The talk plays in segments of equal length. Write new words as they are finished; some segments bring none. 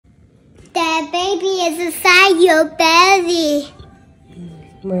The baby is inside your belly.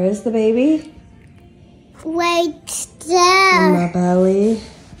 Where is the baby? Right there. In my belly.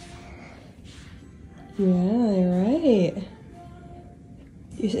 Yeah, you're right.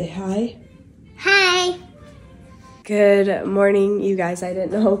 You say hi? Hi. Good morning, you guys. I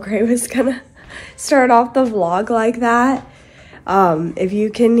didn't know Gray was gonna start off the vlog like that. If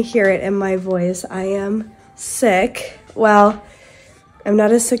you can hear it in my voice, I am sick. Well, I'm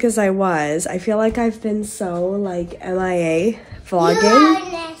not as sick as I was. I feel like I've been so like MIA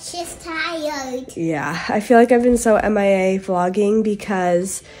vlogging. She's tired. Yeah, I feel like I've been so MIA vlogging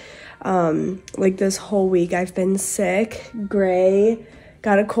because like this whole week I've been sick. Gray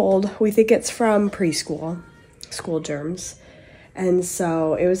got a cold. We think it's from preschool, school germs. And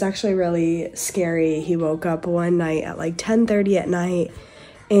so it was actually really scary. He woke up one night at like 10:30 at night,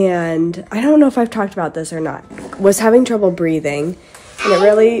 and I don't know if I've talked about this or not, was having trouble breathing, and it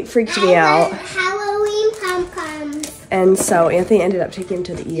really freaked me out. Halloween pom-poms. And so Anthony ended up taking him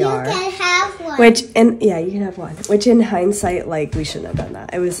to the ER. You can have one. Yeah, you can have one. Which in hindsight, like, we shouldn't have done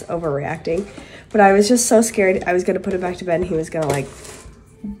that. I was overreacting. But I was just so scared I was going to put him back to bed and he was going to, like,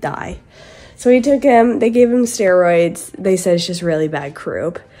 die. So we took him, they gave him steroids. They said it's just really bad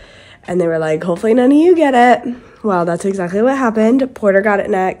croup. And they were like, hopefully none of you get it. Well, that's exactly what happened. Porter got it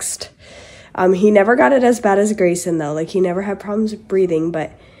next. He never got it as bad as Grayson, though. Like, he never had problems breathing,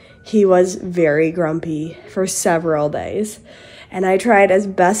 but he was very grumpy for several days. And I tried as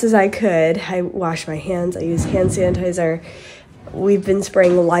best as I could. I washed my hands. I used hand sanitizer. We've been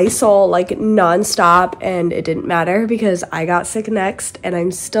spraying Lysol like nonstop, and it didn't matter because I got sick next and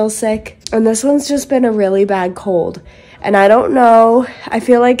I'm still sick. And this one's just been a really bad cold. And I don't know, I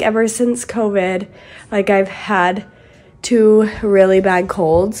feel like ever since COVID, like I've had 2 really bad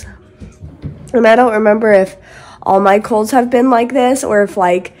colds. And I don't remember if all my colds have been like this or if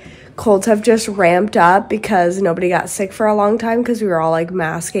like colds have just ramped up because nobody got sick for a long time because we were all like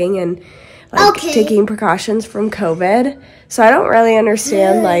masking and like taking precautions from COVID. So I don't really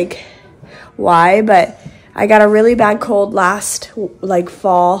understand like why, but I got a really bad cold last like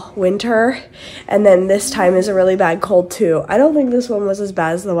fall, winter, and then this time is a really bad cold too. I don't think this one was as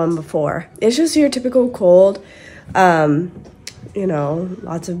bad as the one before. It's just your typical cold, you know,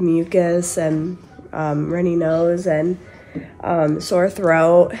 lots of mucus and runny nose and sore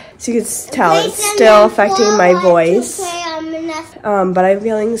throat. So you can tell it's still affecting my voice. But I'm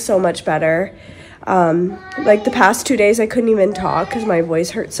feeling so much better. Like the past 2 days I couldn't even talk because my voice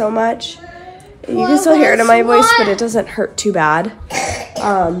hurt so much. You can still hear it in my voice, but it doesn't hurt too bad.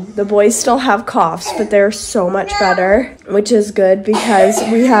 The boys still have coughs, but they're so much better, which is good because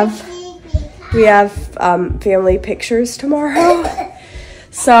we have family pictures tomorrow.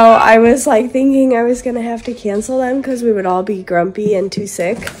 So I was like thinking I was gonna have to cancel them because we would all be grumpy and too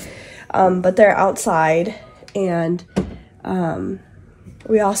sick. But they're outside and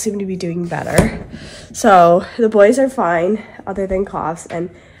we all seem to be doing better. So the boys are fine other than coughs, and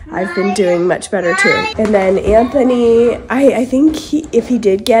I've been doing much better too. And then Anthony, I think if he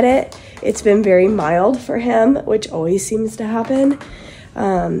did get it, it's been very mild for him, which always seems to happen.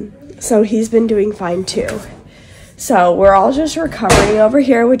 So he's been doing fine too. So we're all just recovering over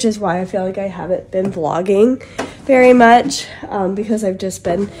here, which is why I feel like I haven't been vlogging very much because I've just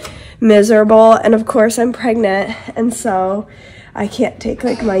been miserable. And of course I'm pregnant, and so I can't take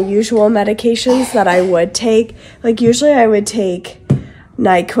like my usual medications that I would take. Like usually I would take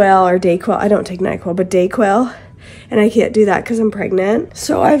NyQuil or Dayquil. I don't take NyQuil, but Dayquil, and I can't do that because I'm pregnant.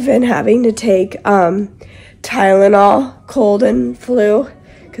 So I've been having to take Tylenol, cold and flu,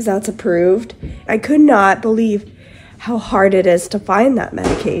 because that's approved. I could not believe how hard it is to find that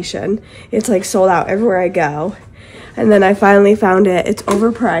medication. It's like sold out everywhere I go. And then I finally found it. It's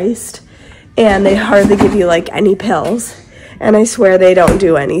overpriced, and they hardly give you like any pills. And I swear they don't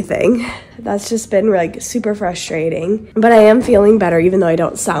do anything. That's just been like super frustrating. But I am feeling better even though I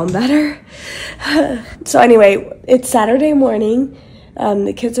don't sound better. So anyway, it's Saturday morning.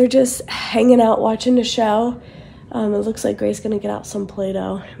 The kids are just hanging out watching a show. It looks like Gray's gonna get out some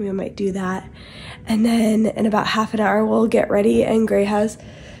Play-Doh. We might do that. And then in about half an hour, we'll get ready, and Gray has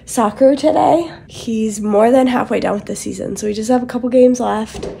soccer today. He's more than halfway done with the season, so we just have a couple games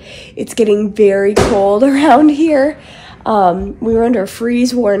left. It's getting very cold around here. We were under a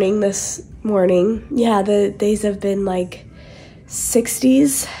freeze warning this morning. Yeah, the days have been like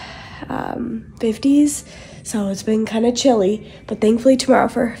 60s, 50s. So it's been kind of chilly, but thankfully tomorrow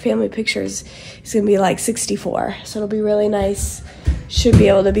for family pictures, it's gonna be like 64. So it'll be really nice. Should be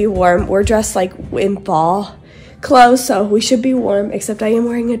able to be warm. We're dressed like in fall clothes, so we should be warm, except I am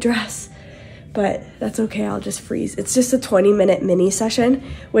wearing a dress. but that's okay. I'll just freeze. It's just a 20-minute mini session,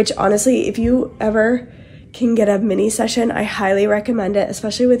 which honestly, if you ever can get a mini session, I highly recommend it,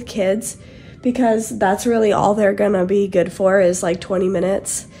 especially with kids, because that's really all they're gonna be good for is like 20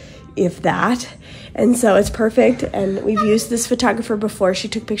 minutes, if that. And so it's perfect. And we've used this photographer before. She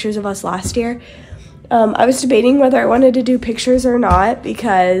took pictures of us last year. I was debating whether I wanted to do pictures or not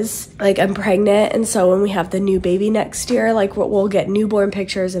because like I'm pregnant, and so when we have the new baby next year, like we'll get newborn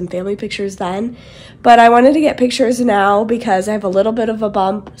pictures and family pictures then. But I wanted to get pictures now because I have a little bit of a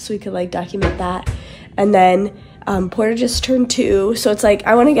bump, so we could like document that. And then Porter just turned 2, so it's like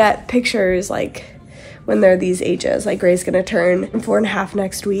I want to get pictures like when they're these ages. Like Gray's gonna turn 4.5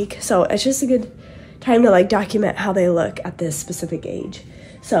 next week, so it's just a good time to like document how they look at this specific age.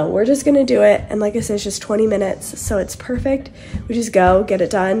 So we're just gonna do it, and like I said, it's just 20 minutes, so it's perfect. We just go, get it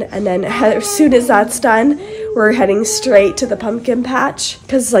done, and then as soon as that's done, we're heading straight to the pumpkin patch,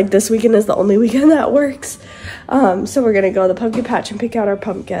 because like this weekend is the only weekend that works. So we're gonna go to the pumpkin patch and pick out our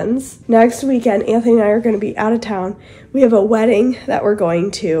pumpkins. Next weekend, Anthony and I are gonna be out of town. We have a wedding that we're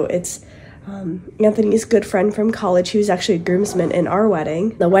going to. It's Anthony's good friend from college. He was actually a groomsman in our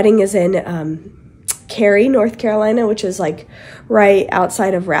wedding. The wedding is in Cary, North Carolina, which is like right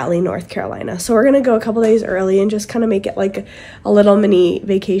outside of Raleigh, North Carolina. So we're gonna go a couple days early and just kind of make it like a little mini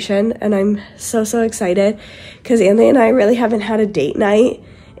vacation. And I'm so excited because Anthony and I really haven't had a date night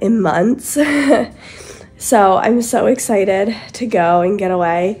in months. So I'm so excited to go and get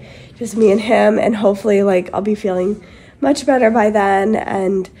away, just me and him, and hopefully like I'll be feeling much better by then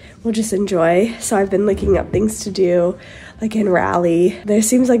and we'll just enjoy. So I've been looking up things to do like in Raleigh. There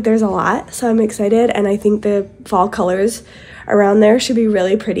seems like there's a lot, so I'm excited, and I think the fall colors around there should be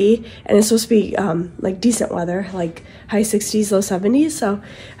really pretty, and it's supposed to be like decent weather, like high 60s, low 70s, so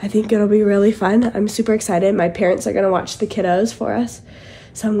I think it'll be really fun. I'm super excited. My parents are gonna watch the kiddos for us,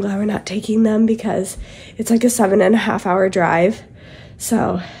 so I'm glad we're not taking them because it's like a 7.5-hour drive,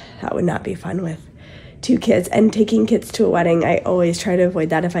 so that would not be fun with 2 kids. And taking kids to a wedding, I always try to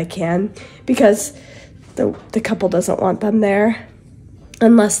avoid that if I can, because the couple doesn't want them there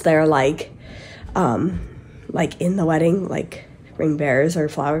unless they're like in the wedding, like ring bearers or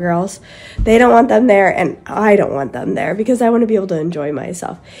flower girls. They don't want them there, and I don't want them there because I want to be able to enjoy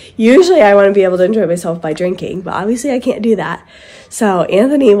myself. Usually I want to be able to enjoy myself by drinking, but obviously I can't do that. So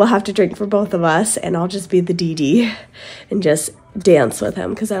Anthony will have to drink for both of us, and I'll just be the DD and just dance with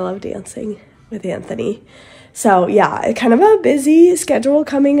him because I love dancing with Anthony. So yeah, kind of a busy schedule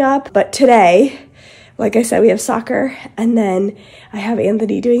coming up, but today, like I said, we have soccer, and then I have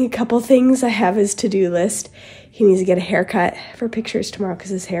Anthony doing a couple things. I have his to-do list. He needs to get a haircut for pictures tomorrow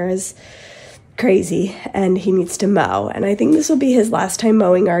because his hair is crazy, and he needs to mow. And I think this will be his last time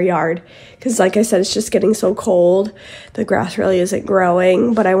mowing our yard because, like I said, it's just getting so cold. The grass really isn't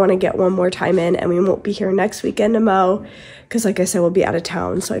growing, but I want to get one more time in, and we won't be here next weekend to mow because, like I said, we'll be out of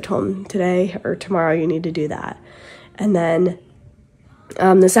town. So I told him today or tomorrow you need to do that. And then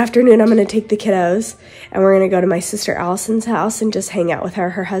this afternoon, I'm going to take the kiddos, and we're going to go to my sister Allison's house and just hang out with her.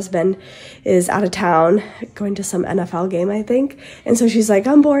 Her husband is out of town, going to some NFL game, I think. And so she's like,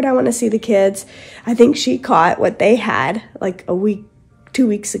 I'm bored. I want to see the kids. I think she caught what they had like 2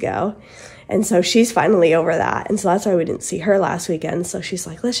 weeks ago. And so she's finally over that. And so that's why we didn't see her last weekend. So she's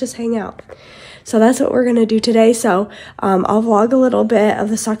like, let's just hang out. So that's what we're going to do today. So I'll vlog a little bit of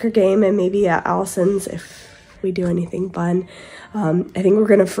the soccer game and maybe at Allison's if we do anything fun. I think we're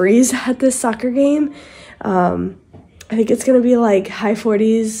gonna freeze at this soccer game. I think it's gonna be like high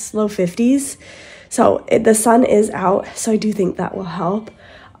 40s, low 50s. So the sun is out, so I do think that will help.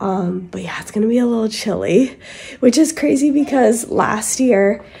 But yeah, it's gonna be a little chilly, which is crazy because last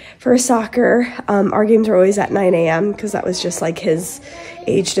year for soccer, our games were always at 9 a.m. because that was just like his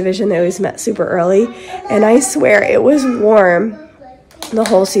age division. They always met super early, and I swear it was warm the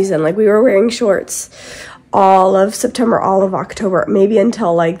whole season. Like we were wearing shorts all of September, all of October, maybe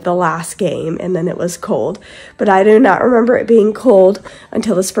until like the last game, and then it was cold. But I do not remember it being cold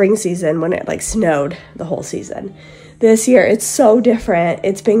until the spring season when it like snowed the whole season. This year, it's so different.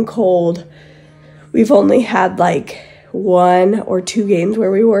 It's been cold. We've only had like 1 or 2 games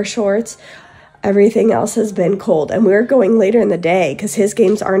where we wore shorts. Everything else has been cold, and we're going later in the day because his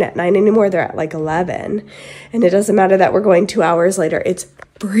games aren't at 9 anymore. They're at like 11, and it doesn't matter that we're going 2 hours later. It's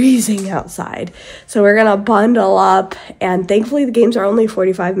freezing outside, so we're gonna bundle up, and thankfully the games are only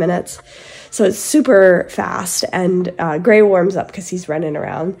 45 minutes, so it's super fast. And Gray warms up because he's running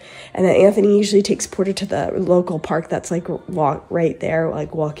around, and then Anthony usually takes Porter to the local park that's like right there,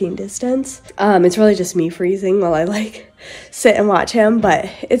 like walking distance. It's really just me freezing while I like sit and watch him, but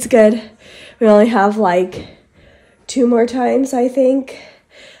it's good. We only have like 2 more times, I think.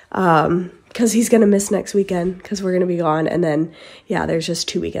 because he's going to miss next weekend because we're going to be gone. And then, yeah, there's just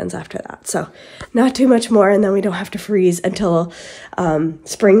 2 weekends after that. So not too much more. And then we don't have to freeze until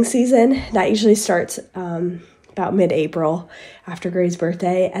spring season. That usually starts about mid-April after Gray's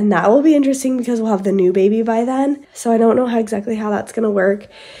birthday. And that will be interesting because we'll have the new baby by then. So I don't know exactly how that's going to work.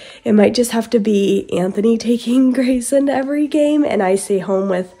 It might just have to be Anthony taking Grayson to every game and I stay home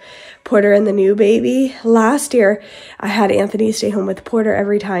with Porter and the new baby. Last year, I had Anthony stay home with Porter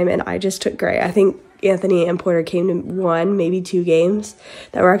every time, and I just took Gray. I think Anthony and Porter came to 1, maybe 2 games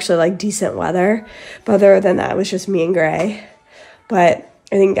that were actually like decent weather. But other than that, it was just me and Gray. But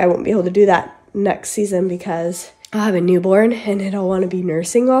I think I won't be able to do that next season because I'll have a newborn and it'll want to be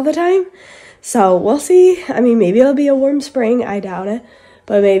nursing all the time. So we'll see. I mean, maybe it'll be a warm spring. I doubt it,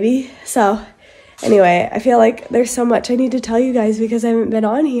 but maybe. So anyway, I feel like there's so much I need to tell you guys because I haven't been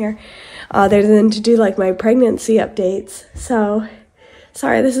on here other than to do like my pregnancy updates. So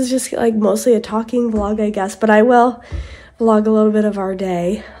sorry, this is just like mostly a talking vlog, I guess, but I will vlog a little bit of our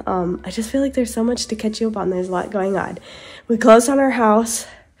day. I just feel like there's so much to catch you up on. There's a lot going on. We closed on our house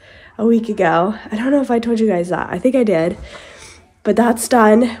a week ago. I don't know if I told you guys that. I think I did, but that's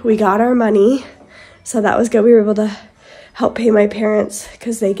done. We got our money, so that was good. We were able to help pay my parents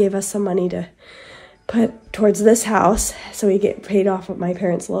because they gave us some money to put towards this house, so we get paid off of my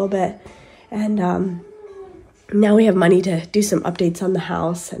parents a little bit. And now we have money to do some updates on the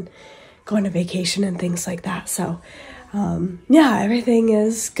house and go on a vacation and things like that. So yeah, everything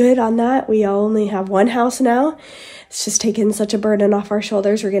is good on that. We only have one house now. It's just taken such a burden off our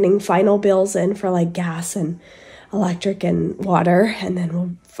shoulders. We're getting final bills in for like gas and electric and water, and then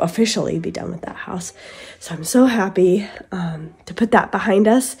we'll officially be done with that house. So I'm so happy to put that behind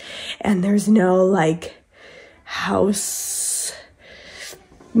us, and there's no like house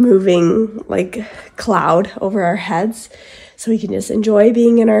moving like cloud over our heads, so we can just enjoy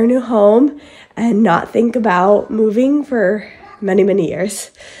being in our new home and not think about moving for many, many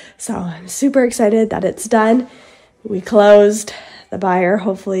years. So I'm super excited that it's done. We closed. The buyer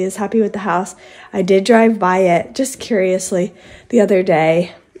hopefully is happy with the house. I did drive by it just curiously the other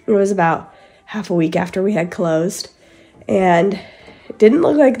day. It was about half a week after we had closed, and it didn't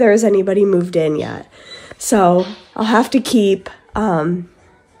look like there was anybody moved in yet. So I'll have to keep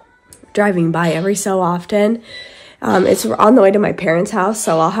driving by every so often. It's on the way to my parents' house,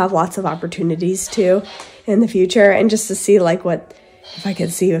 so I'll have lots of opportunities too in the future, and just to see like if I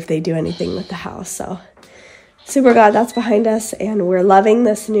could see if they do anything with the house. So super glad that's behind us, and we're loving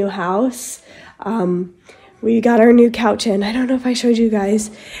this new house. We got our new couch in. I don't know if I showed you guys,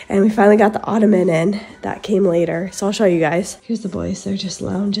 and we finally got the ottoman in. That came later, so I'll show you guys. Here's the boys. They're just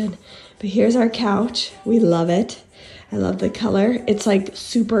lounging. But here's our couch. We love it. I love the color. It's like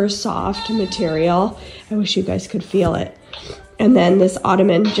super soft material. I wish you guys could feel it. And then this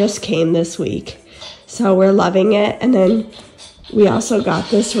ottoman just came this week, so we're loving it. And then we also got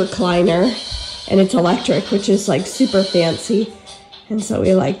this recliner, and it's electric, which is like super fancy. And so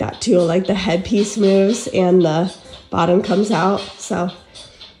we like that too. Like the headpiece moves and the bottom comes out. So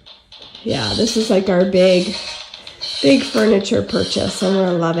yeah, this is like our big furniture purchase, and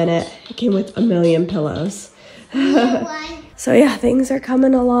we're loving it. It came with a million pillows. So yeah, things are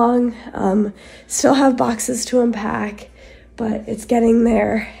coming along. Still have boxes to unpack, but it's getting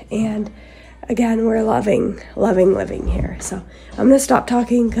there. And again, we're loving living here. So I'm gonna stop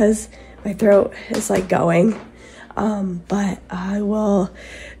talking because my throat is like going. But I will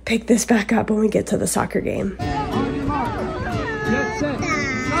pick this back up when we get to the soccer game.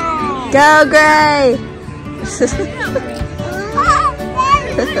 Go, Gray!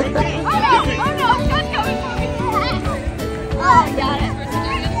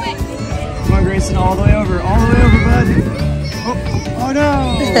 Come on, Grayson, all the way over, bud. Oh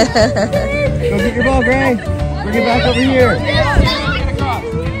no! Go get your ball, Gray. Bring it back over here.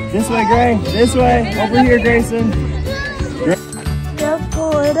 This way, Gray. This way. Over here, Grayson. Go,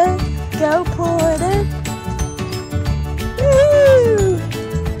 Porter. Go, Porter. Woo!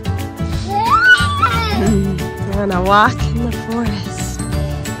 We're gonna walk in the forest.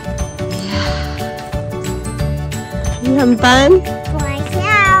 Yeah. You having fun? Watch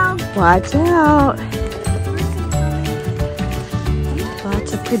out. Watch out.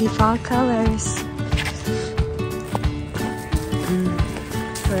 Lots of pretty fall colors.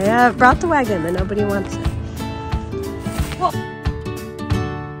 Yeah, I brought the wagon, but nobody wants it. Whoa.